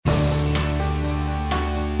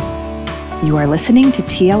You are listening to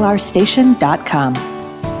TLRstation.com.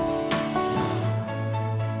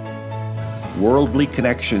 Worldly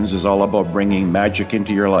Connections is all about bringing magic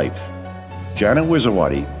into your life. Janet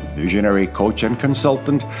Wisawati, visionary coach and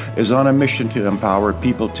consultant, is on a mission to empower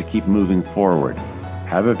people to keep moving forward,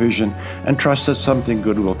 have a vision, and trust that something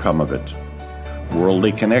good will come of it.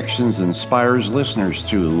 Worldly Connections inspires listeners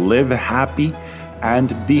to live happy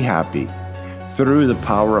and be happy through the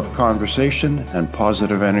power of conversation and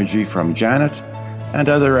positive energy from Janet and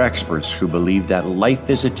other experts who believe that life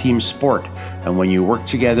is a team sport, and when you work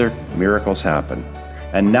together, miracles happen.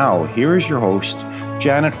 And now, here is your host,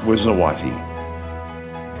 Janet Wisawati.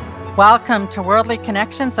 Welcome to Worldly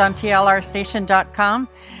Connections on TLRstation.com.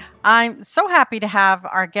 I'm so happy to have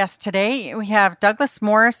our guest today. We have Douglas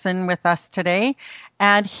Morrison with us today,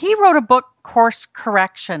 and he wrote a book, Course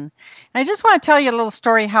Correction. And I just want to tell you a little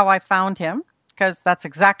story how I found him, because that's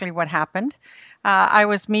exactly what happened. I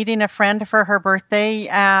was meeting a friend for her birthday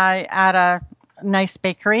at a nice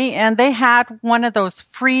bakery, and they had one of those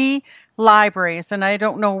free libraries. And I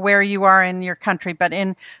don't know where you are in your country, but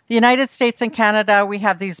in the United States and Canada, we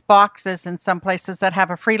have these boxes in some places that have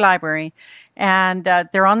a free library. And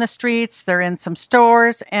they're on the streets, they're in some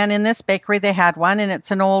stores, and in this bakery they had one, and it's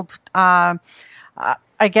an old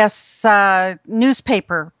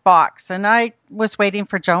newspaper box. And I was waiting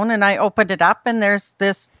for Joan, and I opened it up, and there's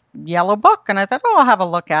this yellow book. And I thought, I'll have a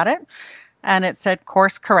look at it. And it said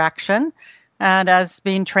Course Correction. And as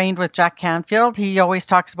being trained with Jack Canfield, he always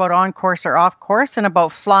talks about on course or off course, and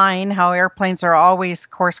about flying, how airplanes are always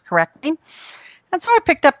course correcting. And so I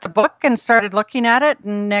picked up the book and started looking at it.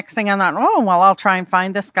 And next thing I thought, I'll try and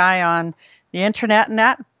find this guy on the internet and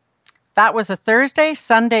that. That was a Thursday.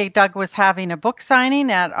 Sunday, Doug was having a book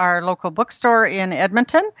signing at our local bookstore in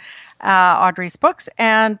Edmonton, Audrey's Books.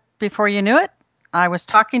 And before you knew it, I was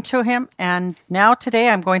talking to him. And now today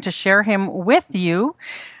I'm going to share him with you.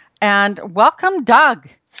 And welcome, Doug.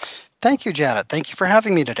 Thank you, Janet. Thank you for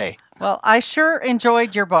having me today. Well, I sure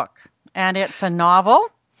enjoyed your book. And it's a novel.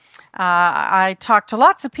 I talked to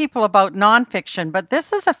lots of people about nonfiction, but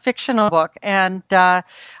this is a fictional book, and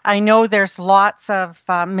I know there's lots of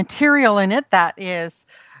material in it that is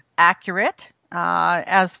accurate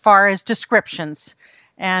as far as descriptions.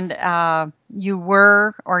 And you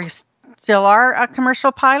were, or you still are, a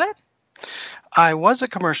commercial pilot? I was a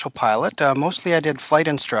commercial pilot. Mostly I did flight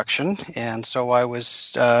instruction, and so I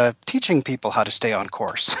was teaching people how to stay on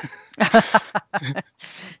course.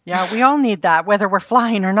 Yeah, we all need that, whether we're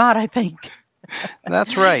flying or not, I think.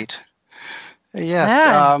 That's right.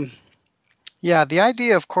 Yes. The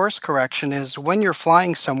idea of course correction is when you're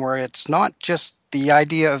flying somewhere, it's not just the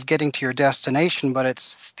idea of getting to your destination, but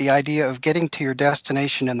it's the idea of getting to your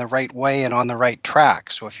destination in the right way and on the right track.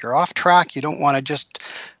 So if you're off track, you don't want to just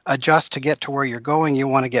adjust to get to where you're going. You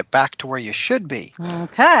want to get back to where you should be.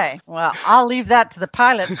 Okay. Well, I'll leave that to the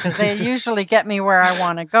pilots because they usually get me where I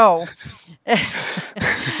want to go.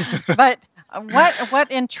 But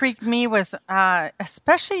what intrigued me was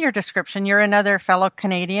especially your description. You're another fellow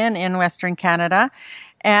Canadian in Western Canada.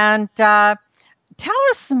 And tell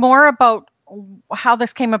us more about how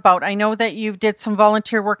this came about. I know that you did some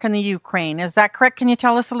volunteer work in the Ukraine. Is that correct? Can you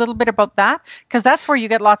tell us a little bit about that? Because that's where you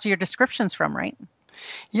get lots of your descriptions from, right?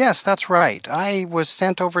 Yes, that's right. I was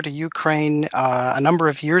sent over to Ukraine a number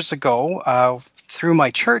of years ago through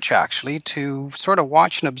my church, actually, to sort of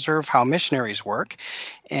watch and observe how missionaries work.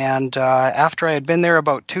 And after I had been there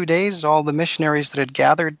about 2 days, all the missionaries that had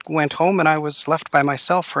gathered went home, and I was left by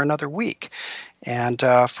myself for another week. And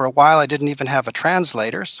for a while, I didn't even have a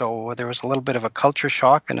translator, so there was a little bit of a culture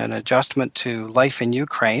shock and an adjustment to life in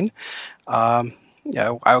Ukraine.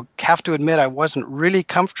 I have to admit I wasn't really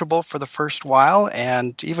comfortable for the first while,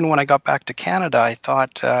 and even when I got back to Canada, I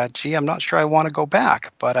thought, I'm not sure I want to go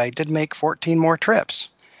back, but I did make 14 more trips.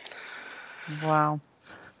 Wow.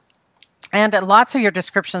 And lots of your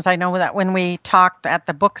descriptions, I know that when we talked at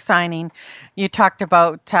the book signing, you talked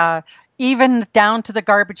about even down to the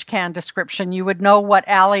garbage can description, you would know what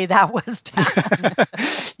alley that was down.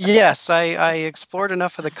 Yes, I explored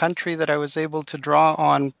enough of the country that I was able to draw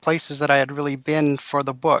on places that I had really been for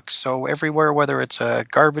the book. So everywhere, whether it's a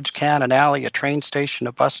garbage can, an alley, a train station,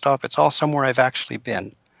 a bus stop, it's all somewhere I've actually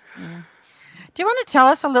been. Yeah. Do you want to tell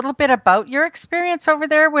us a little bit about your experience over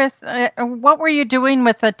there with what were you doing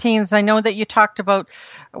with the teens? I know that you talked about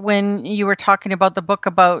when you were talking about the book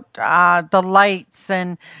about the lights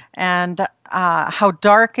and how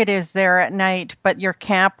dark it is there at night, but your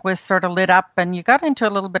camp was sort of lit up and you got into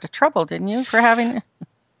a little bit of trouble, didn't you, for having...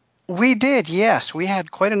 We did, yes. We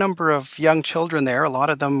had quite a number of young children there. A lot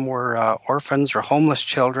of them were orphans or homeless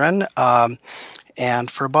children.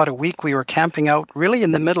 And for about a week, we were camping out really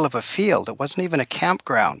in the middle of a field. It wasn't even a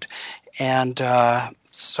campground. And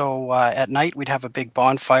so at night, we'd have a big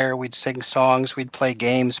bonfire. We'd sing songs. We'd play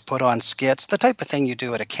games, put on skits, the type of thing you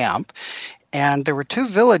do at a camp. And there were two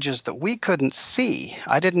villages that we couldn't see.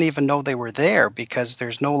 I didn't even know they were there because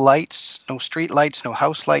there's no lights, no street lights, no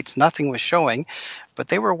house lights, nothing was showing. But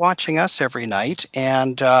they were watching us every night,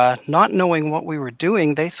 and not knowing what we were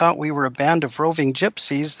doing, they thought we were a band of roving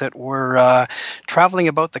gypsies that were traveling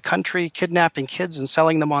about the country, kidnapping kids and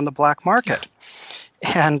selling them on the black market.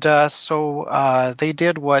 And so they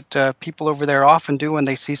did what people over there often do when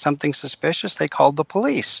they see something suspicious. They called the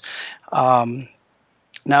police.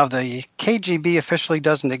 Now, the KGB officially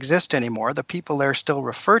doesn't exist anymore. The people there still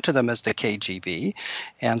refer to them as the KGB,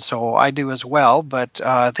 and so I do as well. But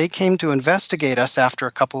they came to investigate us after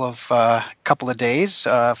a couple of days.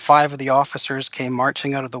 5 of the officers came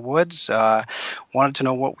marching out of the woods, wanted to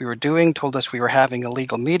know what we were doing, told us we were having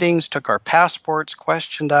illegal meetings, took our passports,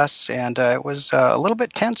 questioned us, and it was a little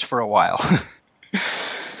bit tense for a while.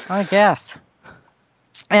 I guess.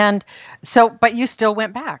 And so, but you still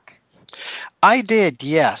went back. I did,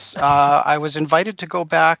 yes. I was invited to go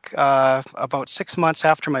back about 6 months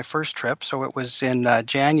after my first trip, so it was in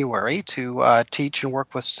January, to teach and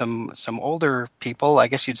work with some older people, I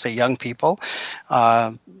guess you'd say young people,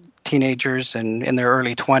 teenagers and in their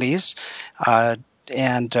early 20s.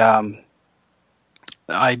 And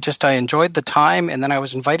I enjoyed the time, and then I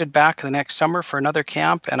was invited back the next summer for another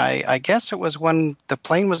camp, and I guess it was when the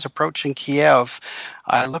plane was approaching Kiev.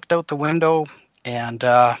 I looked out the window and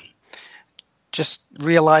just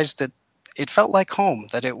realized that it felt like home,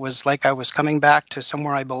 that it was like I was coming back to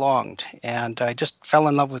somewhere I belonged. And I just fell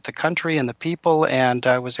in love with the country and the people, and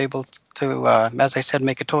I was able to, as I said,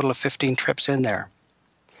 make a total of 15 trips in there.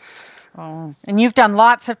 Oh, and you've done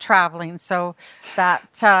lots of traveling, so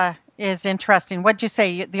that is interesting. What'd you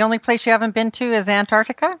say? The only place you haven't been to is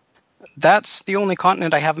Antarctica? That's the only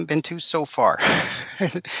continent I haven't been to so far.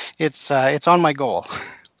 It's on my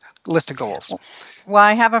list of goals. Well,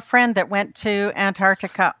 I have a friend that went to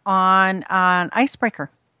Antarctica on an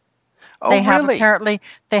icebreaker. Oh, really?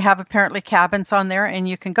 They have apparently cabins on there, and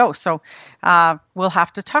you can go. So we'll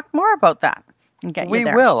have to talk more about that and get you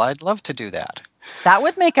there. We will. I'd love to do that. That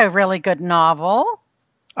would make a really good novel.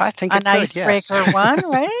 I think it could, yes. An icebreaker one,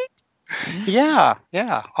 right? Yeah,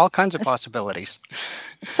 all kinds of possibilities.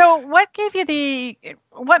 So what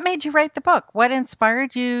made you write the book? What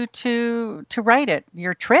inspired you to write it?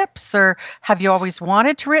 Your trips, or have you always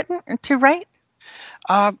wanted to write?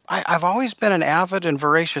 I've always been an avid and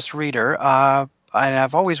voracious reader. And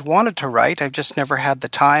I've always wanted to write. I've just never had the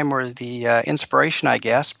time or the inspiration, I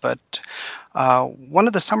guess. But one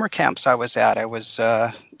of the summer camps I was at, I was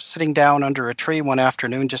sitting down under a tree one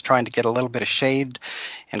afternoon just trying to get a little bit of shade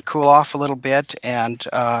and cool off a little bit. And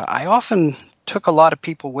I often took a lot of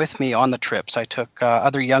people with me on the trips. I took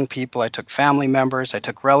other young people, I took family members, I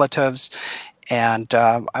took relatives, and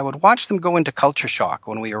I would watch them go into culture shock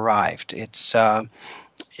when we arrived. It's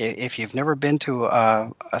if you've never been to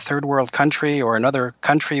a third world country or another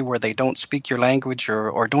country where they don't speak your language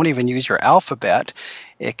or don't even use your alphabet,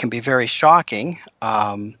 it can be very shocking.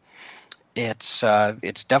 It's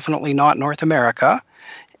definitely not North America.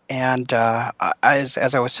 And as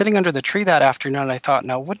I was sitting under the tree that afternoon, I thought,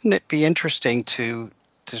 now, wouldn't it be interesting to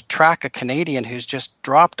track a Canadian who's just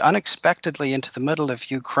dropped unexpectedly into the middle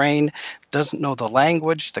of Ukraine, doesn't know the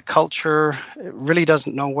language, the culture, really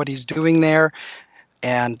doesn't know what he's doing there,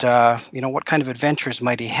 and what kind of adventures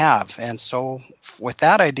might he have? And so with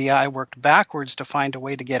that idea, I worked backwards to find a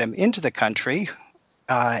way to get him into the country,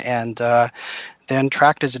 and then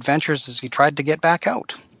tracked his adventures as he tried to get back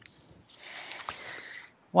out.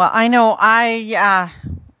 Well, I know I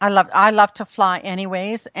love to fly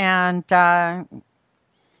anyways, and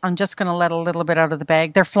I'm just going to let a little bit out of the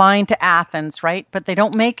bag. They're flying to Athens, right? But they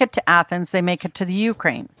don't make it to Athens. They make it to the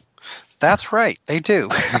Ukraine. That's right. They do.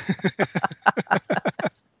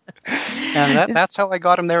 And that's how I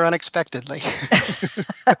got him there unexpectedly.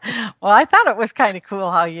 Well, I thought it was kind of cool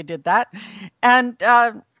how you did that. And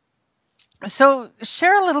so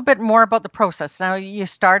share a little bit more about the process. Now, you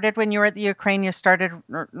started when you were at the Ukraine, you started,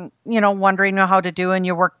 wondering how to do, and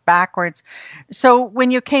you worked backwards. So when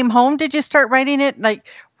you came home, did you start writing it? Like,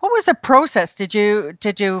 what was the process? Did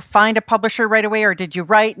you find a publisher right away, or did you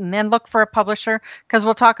write and then look for a publisher? Because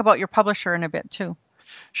we'll talk about your publisher in a bit too.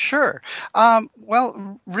 Sure.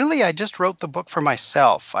 Well, really, I just wrote the book for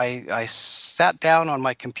myself. I sat down on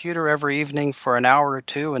my computer every evening for an hour or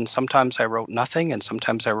two, and sometimes I wrote nothing, and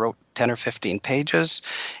sometimes I wrote 10 or 15 pages.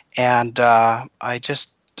 And I just,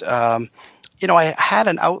 I had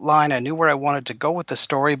an outline. I knew where I wanted to go with the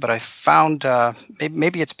story, but I found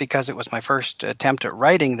maybe it's because it was my first attempt at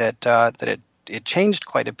writing that it changed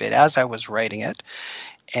quite a bit as I was writing it.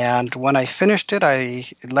 And when I finished it, I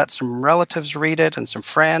let some relatives read it and some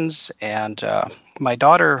friends. And my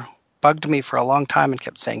daughter bugged me for a long time and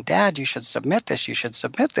kept saying, "Dad, you should submit this. You should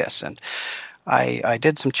submit this." And I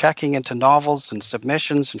did some checking into novels and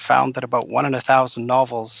submissions and found that about 1 in 1,000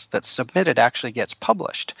 novels that's submitted actually gets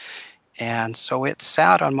published. And so it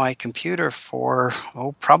sat on my computer for,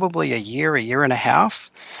 probably a year and a half.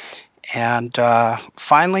 And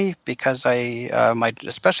finally, because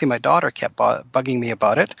especially my daughter kept bugging me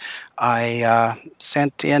about it, I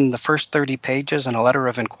sent in the first 30 pages and a letter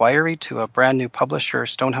of inquiry to a brand new publisher,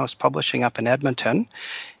 Stonehouse Publishing up in Edmonton.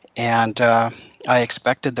 And I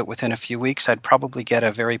expected that within a few weeks I'd probably get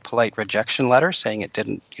a very polite rejection letter saying it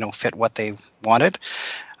didn't, fit what they wanted.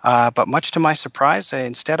 But much to my surprise,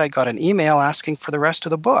 instead I got an email asking for the rest of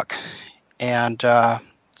the book. And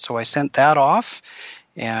so I sent that off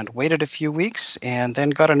and waited a few weeks and then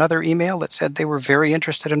got another email that said they were very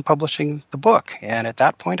interested in publishing the book. And at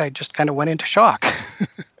that point, I just kind of went into shock.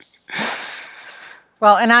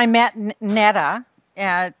 Well, and I met Netta,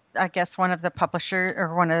 I guess one of the publisher,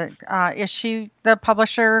 or is she the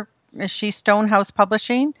publisher? Is she Stonehouse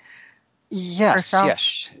Publishing? Yes, herself?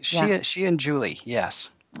 yes. She and Julie, yes.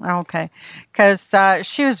 Okay, because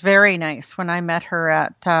she was very nice when I met her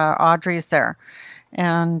at Audrey's there.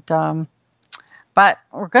 And but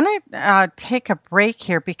we're going to take a break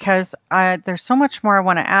here because there's so much more I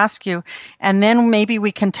want to ask you. And then maybe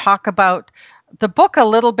we can talk about the book a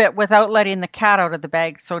little bit without letting the cat out of the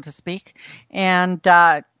bag, so to speak. And,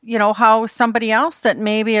 how somebody else that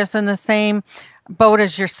maybe is in the same boat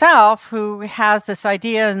as yourself who has this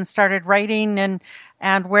idea and started writing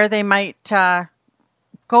and where they might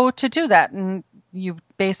go to do that. And you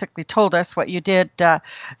basically told us what you did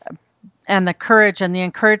and the courage and the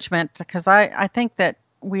encouragement, because I think that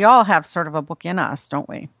we all have sort of a book in us, don't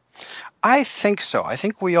we? I think so. I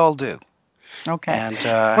think we all do. Okay. And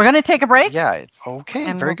we're going to take a break? Yeah. Okay.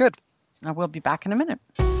 And very good. We'll be back in a minute.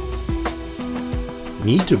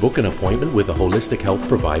 Need to book an appointment with a holistic health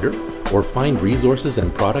provider or find resources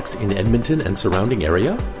and products in Edmonton and surrounding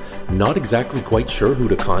area? Not exactly quite sure who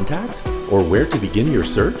to contact or where to begin your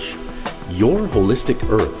search? Your Holistic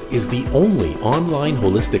Earth is the only online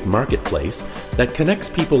holistic marketplace that connects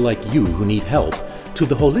people like you who need help to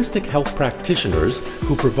the holistic health practitioners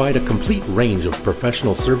who provide a complete range of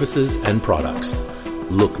professional services and products.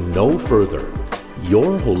 Look no further.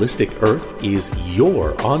 Your Holistic Earth is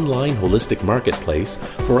your online holistic marketplace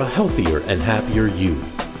for a healthier and happier you.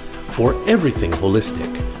 For everything holistic,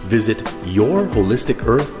 visit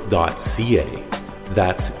yourholisticearth.ca.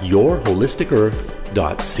 That's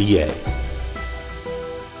yourholisticearth.ca.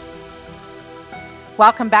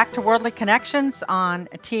 Welcome back to Worldly Connections on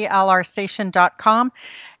tlrstation.com.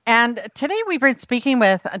 And today we've been speaking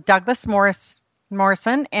with Douglas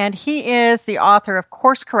Morrison, and he is the author of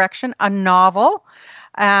Course Correction, a novel,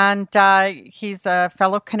 and he's a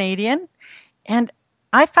fellow Canadian. And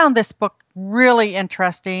I found this book really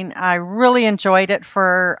interesting. I really enjoyed it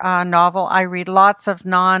for a novel. I read lots of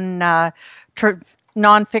nonfiction,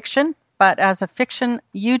 but as a fiction,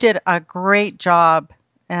 you did a great job.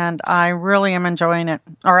 And I really am enjoying it,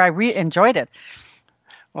 or I enjoyed it.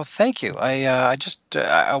 Well, thank you. I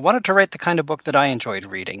wanted to write the kind of book that I enjoyed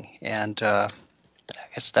reading, and I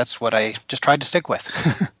guess that's what I just tried to stick with.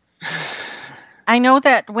 I know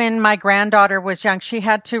that when my granddaughter was young, she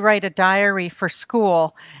had to write a diary for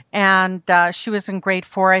school, and she was in grade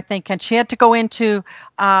 4, I think, and she had to go into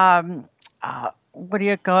I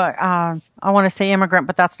want to say immigrant,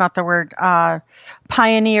 but that's not the word.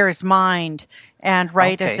 Pioneer's mind. And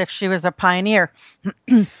write as if she was a pioneer.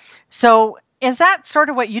 So is that sort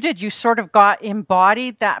of what you did? You sort of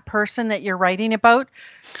embodied that person that you're writing about?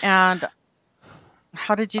 And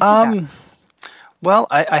how did you do that? Well,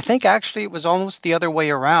 I think actually it was almost the other way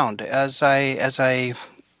around. As I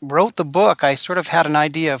wrote the book, I sort of had an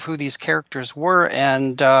idea of who these characters were,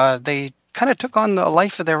 and they kind of took on a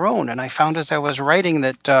life of their own. And I found as I was writing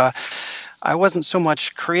that I wasn't so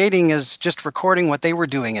much creating as just recording what they were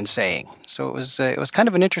doing and saying. So it was kind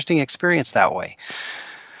of an interesting experience that way.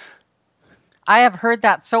 I have heard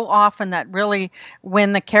that so often that really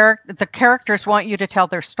when the characters want you to tell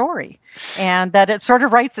their story and that it sort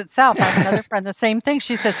of writes itself. I have another friend, the same thing.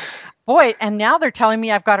 She says, boy, and now they're telling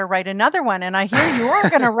me I've got to write another one. And I hear you are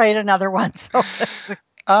going to write another one. So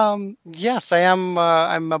yes, I am.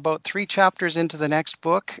 I'm about 3 chapters into the next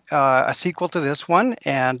book, a sequel to this one,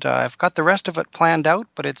 and I've got the rest of it planned out.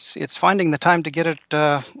 But it's finding the time to get it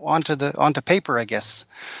onto paper, I guess.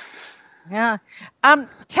 Yeah.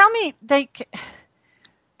 Tell me, like,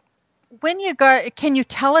 when you go, can you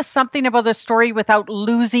tell us something about the story without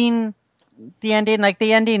losing the ending? Like,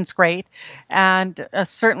 the ending's great, and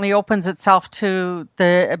certainly opens itself to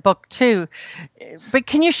the book too. But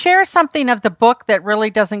can you share something of the book that really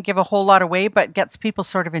doesn't give a whole lot away, but gets people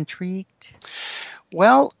sort of intrigued?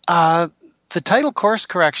 Well, the title Course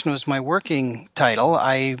Correction was my working title.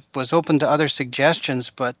 I was open to other suggestions,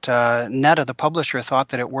 but Netta, the publisher, thought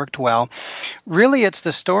that it worked well. Really, it's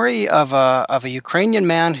the story of a Ukrainian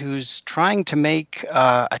man who's trying to make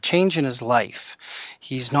a change in his life.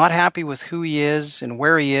 He's not happy with who he is and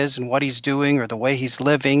where he is and what he's doing or the way he's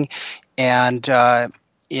living. And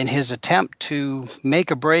in his attempt to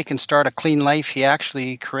make a break and start a clean life, he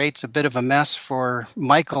actually creates a bit of a mess for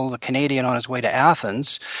Michael, the Canadian, on his way to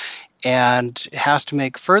Athens, and has to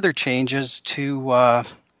make further changes to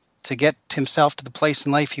get himself to the place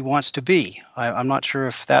in life he wants to be. I'm not sure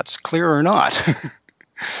if that's clear or not.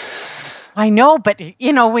 I know, but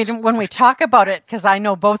when we talk about it, because I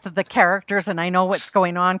know both of the characters and I know what's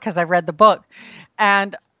going on because I read the book,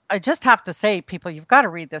 and I just have to say, people, you've got to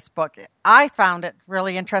read this book. I found it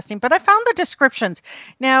really interesting, but I found the descriptions.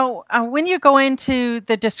 Now, when you go into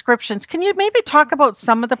the descriptions, can you maybe talk about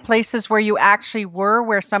some of the places where you actually were,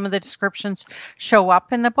 where some of the descriptions show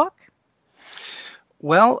up in the book?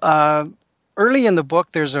 Well, early in the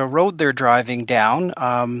book, there's a road they're driving down,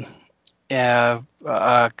 kind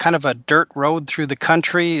of a dirt road through the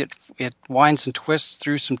country. It winds and twists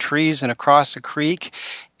through some trees and across a creek.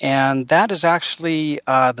 And that is actually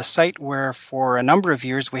the site where, for a number of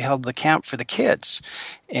years, we held the camp for the kids.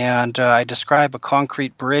 And I describe a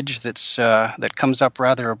concrete bridge that comes up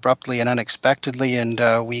rather abruptly and unexpectedly, and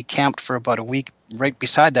we camped for about a week right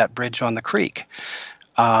beside that bridge on the creek.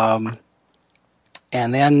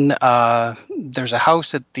 And then there's a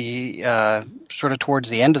house at the sort of towards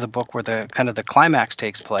the end of the book where the kind of the climax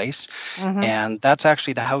takes place, and that's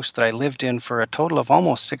actually the house that I lived in for a total of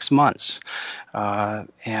almost 6 months.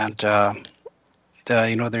 There's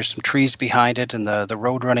some trees behind it and the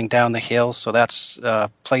road running down the hill, so that's a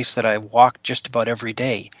place that I walked just about every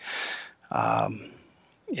day.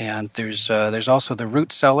 And there's also the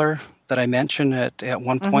root cellar that I mentioned at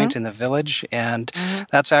one point in the village, and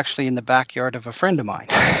that's actually in the backyard of a friend of mine.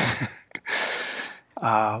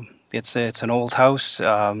 It's an old house.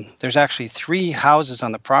 There's actually 3 houses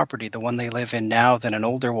on the property, the one they live in now, then an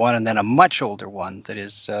older one, and then a much older one that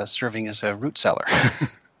is serving as a root cellar.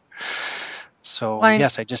 So,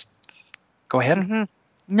 yes, I just... Go ahead.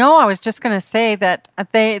 No, I was just going to say that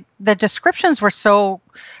the descriptions were so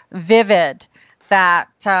vivid that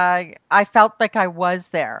I felt like I was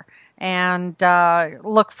there. And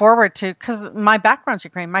look forward to, because my background's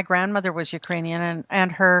Ukrainian. My grandmother was Ukrainian,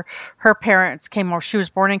 and her parents came over. She was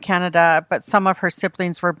born in Canada, but some of her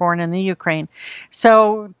siblings were born in the Ukraine.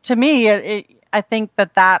 So to me, I think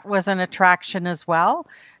that was an attraction as well,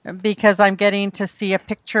 because I'm getting to see a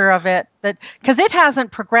picture of it, because it hasn't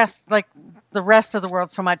progressed like the rest of the world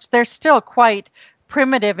so much. They're still quite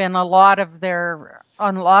primitive in a lot of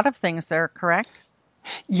things there, correct?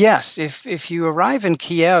 Yes, if you arrive in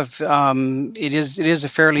Kiev, it is a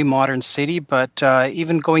fairly modern city, but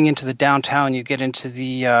even going into the downtown, you get into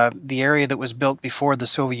the area that was built before the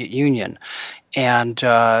Soviet Union, and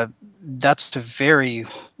that's a very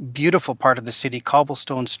beautiful part of the city.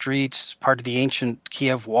 Cobblestone streets, part of the ancient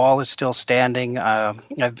Kiev wall is still standing.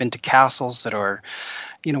 I've been to castles that were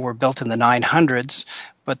built in the 900s,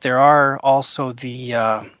 but there are also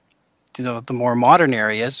the more modern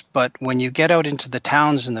areas. But when you get out into the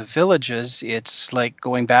towns and the villages, it's like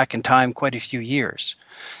going back in time quite a few years.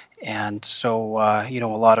 And so, a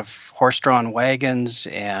lot of horse-drawn wagons,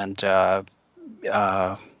 and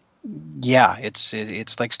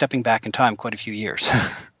it's like stepping back in time quite a few years.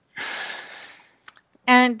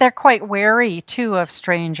 And they're quite wary too of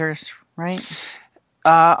strangers, right?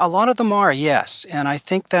 A lot of them are, yes. And I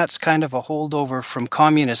think that's kind of a holdover from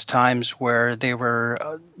communist times, where they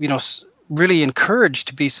were, really encouraged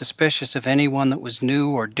to be suspicious of anyone that was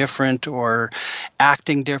new or different or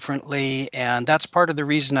acting differently. And that's part of the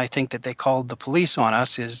reason I think that they called the police on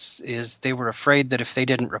us is they were afraid that if they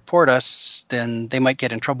didn't report us, then they might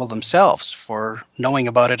get in trouble themselves for knowing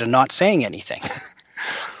about it and not saying anything.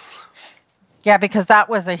 Yeah, because that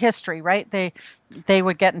was a history, right? They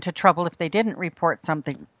would get into trouble if they didn't report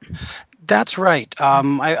something. That's right.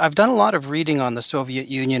 I've done a lot of reading on the Soviet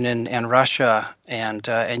Union and Russia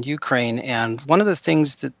and Ukraine, and one of the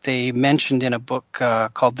things that they mentioned in a book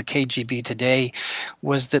called The KGB Today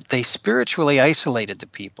was that they spiritually isolated the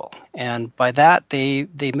people, and by that they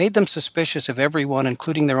made them suspicious of everyone,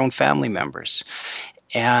 including their own family members.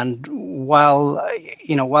 And while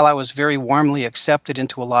I was very warmly accepted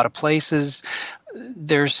into a lot of places,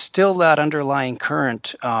 there's still that underlying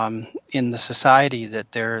current in the society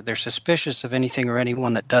that they're suspicious of anything or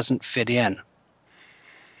anyone that doesn't fit in.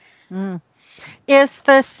 Mm. Is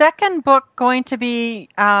the second book going to be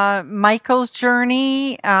Michael's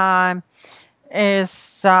journey?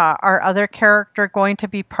 Is our other character going to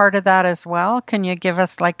be part of that as well? Can you give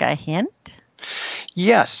us like a hint?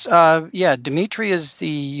 Yes. Dmitry is the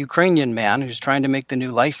Ukrainian man who's trying to make the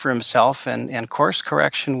new life for himself, and course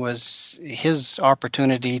correction was his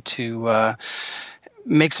opportunity to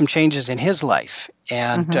make some changes in his life.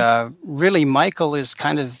 And really, Michael is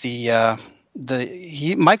kind of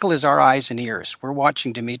Michael is our eyes and ears. We're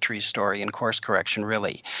watching Dmitry's story in course correction,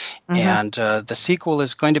 really. And the sequel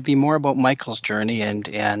is going to be more about Michael's journey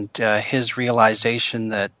and his realization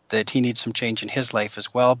that he needs some change in his life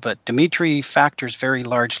as well. But Dmitry factors very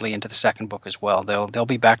largely into the second book as well. They'll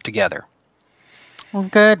be back together. Well,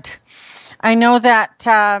 good. I know that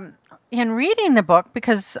in reading the book,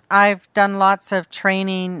 because I've done lots of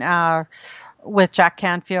training with Jack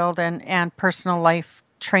Canfield and personal life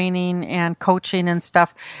training and coaching and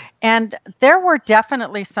stuff, and there were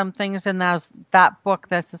definitely some things in that book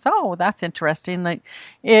that says, oh, that's interesting. Like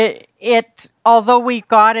it although we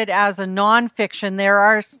got it as a nonfiction, there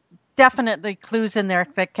are definitely clues in there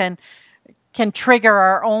that can trigger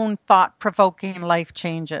our own thought-provoking life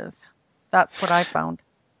changes. That's what I found.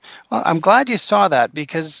 Well, I'm glad you saw that,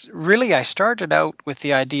 because really I started out with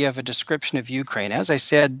the idea of a description of Ukraine. As I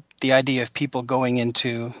said, the idea of people going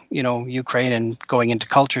into, Ukraine and going into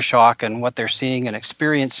culture shock and what they're seeing and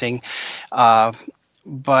experiencing.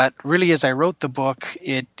 But really, as I wrote the book,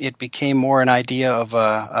 it became more an idea of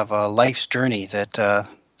a life's journey that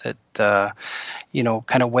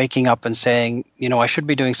kind of waking up and saying, I should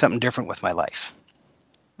be doing something different with my life.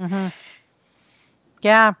 Mm-hmm.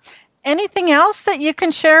 Yeah. Anything else that you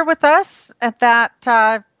can share with us at that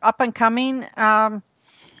up and coming?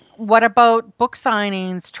 What about book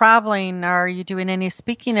signings, traveling? Are you doing any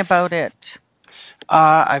speaking about it?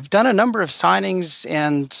 I've done a number of signings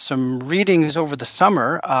and some readings over the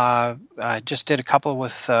summer. I just did a couple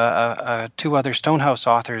with two other Stonehouse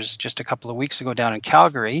authors just a couple of weeks ago down in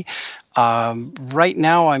Calgary. Right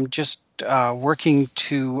now, I'm just working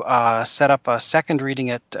to set up a second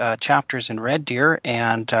reading at Chapters in Red Deer,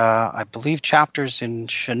 and I believe Chapters in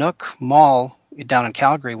Chinook Mall down in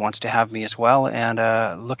Calgary wants to have me as well,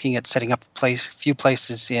 and looking at setting up a few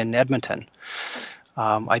places in Edmonton.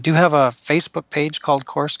 I do have a Facebook page called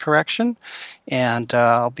Course Correction, and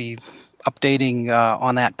I'll be updating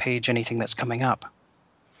on that page anything that's coming up.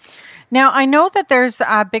 Now, I know that there's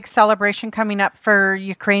a big celebration coming up for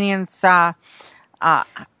Ukrainians.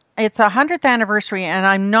 It's a 100th anniversary, and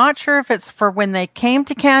I'm not sure if it's for when they came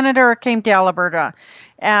to Canada or came to Alberta.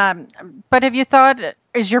 But have you thought,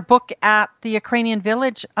 is your book at the Ukrainian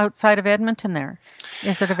village outside of Edmonton there?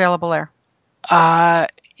 Is it available there?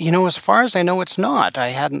 As far as I know, it's not. I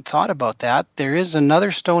hadn't thought about that. There is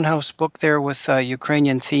another Stonehouse book there with a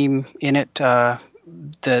Ukrainian theme in it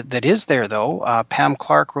that is there, though. Pam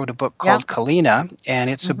Clark wrote a book called Kalina, and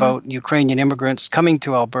it's about Ukrainian immigrants coming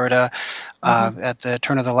to Alberta at the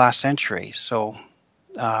turn of the last century. So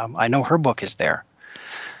I know her book is there.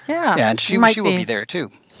 Yeah. And she will be there, too.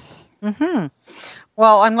 Mm-hmm.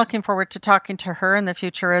 Well, I'm looking forward to talking to her in the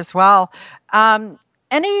future as well.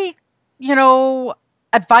 Any,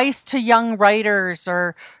 advice to young writers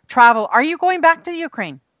or travel? Are you going back to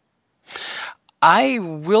Ukraine? I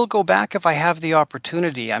will go back if I have the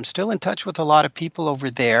opportunity. I'm still in touch with a lot of people over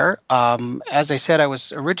there. As I said, I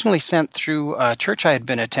was originally sent through a church I had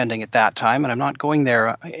been attending at that time, and I'm not going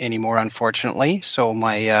there anymore, unfortunately. So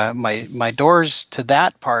my doors to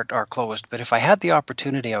that part are closed. But if I had the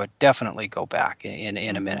opportunity, I would definitely go back in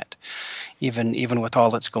a minute, even with all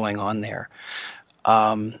that's going on there.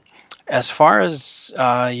 As far as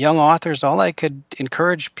young authors, all I could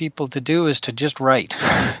encourage people to do is to just write.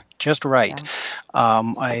 Just write.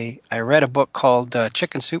 Yeah. I read a book called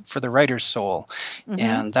Chicken Soup for the Writer's Soul,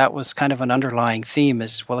 and that was kind of an underlying theme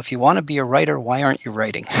is, well, if you want to be a writer, why aren't you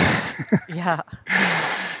writing? Yeah.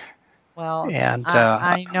 Well, and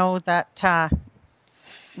I know that,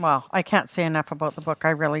 I can't say enough about the book. I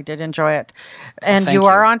really did enjoy it. And you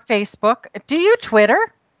are on Facebook. Do you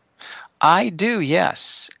Twitter? I do,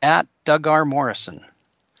 yes, at Doug R. Morrison.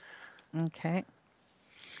 Okay.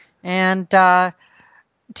 And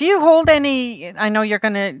do you hold any, I know you're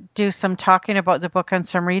going to do some talking about the book and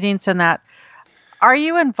some readings and that. Are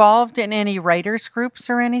you involved in any writers groups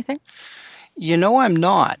or anything? I'm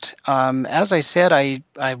not. As I said,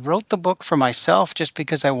 I wrote the book for myself just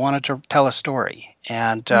because I wanted to tell a story.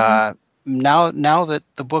 And now that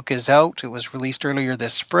the book is out, it was released earlier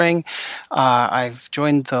this spring, I've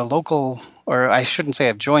joined the local, or I shouldn't say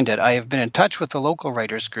I've joined it, I have been in touch with the local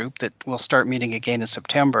writers group that will start meeting again in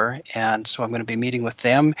September, and so I'm going to be meeting with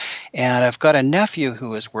them. And I've got a nephew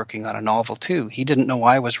who is working on a novel too. He didn't know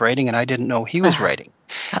I was writing, and I didn't know he was writing.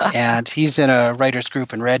 And he's in a writers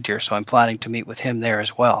group in Red Deer, so I'm planning to meet with him there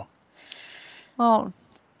as well. Well,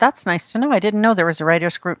 that's nice to know. I didn't know there was a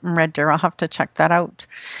writers group in Red Deer. I'll have to check that out.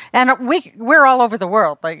 And we're all over the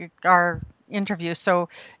world, like our interview. So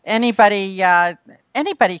anybody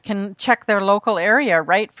can check their local area,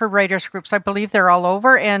 right, for writers groups. I believe they're all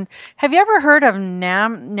over. And have you ever heard of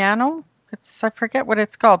Nano? I forget what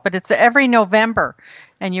it's called, but it's every November,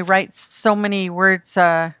 and you write so many words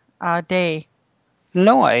a day.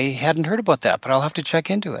 No, I hadn't heard about that, but I'll have to check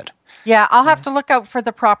into it. Yeah, I'll have to look out for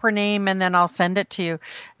the proper name, and then I'll send it to you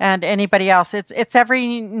and anybody else. It's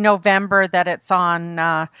every November that it's on,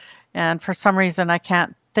 and for some reason I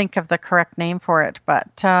can't think of the correct name for it.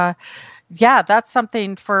 But yeah, that's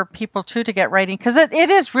something for people too to get writing, because it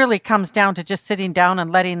is really comes down to just sitting down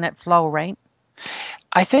and letting it flow, right?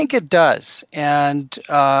 I think it does. And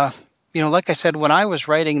like I said, when I was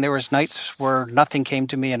writing, there was nights where nothing came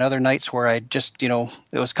to me, and other nights where I just, it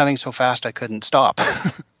was coming so fast I couldn't stop.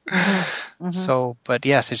 Mm-hmm. So, but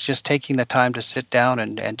yes, it's just taking the time to sit down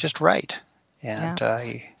and just write. And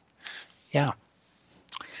yeah.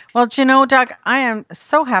 Well, Doug, I am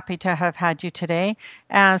so happy to have had you today,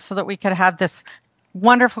 so that we could have this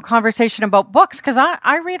wonderful conversation about books, because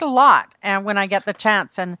I read a lot, and when I get the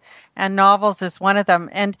chance, and novels is one of them.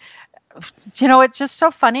 And it's just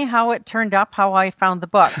so funny how it turned up, how I found the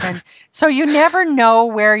book. And so you never know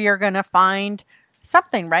where you're going to find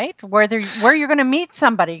something, right? Where you're going to meet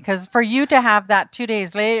somebody, because for you to have that 2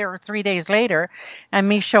 days later or 3 days later and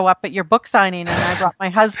me show up at your book signing, and I brought my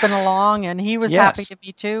husband along, and he was happy to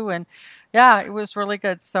meet you, and yeah, it was really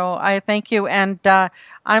good. So I thank you, and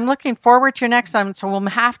I'm looking forward to your next one. So we'll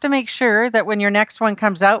have to make sure that when your next one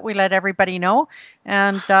comes out, we let everybody know,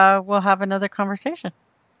 and we'll have another conversation.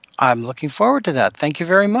 I'm looking forward to that. Thank you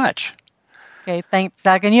very much. Okay, thanks,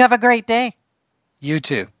 Doug, and you have a great day. You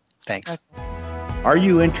too. Thanks. Okay. Are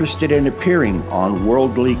you interested in appearing on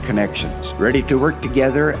Worldly Connections? Ready to work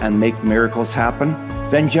together and make miracles happen?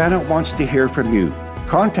 Then Janet wants to hear from you.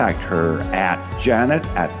 Contact her at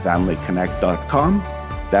janet@familyconnect.com.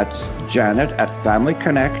 That's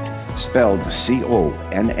janet@familyconnect, spelled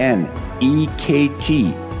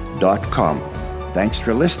CONNEKT.com. Thanks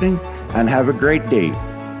for listening, and have a great day.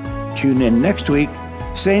 Tune in next week,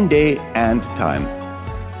 same day and time.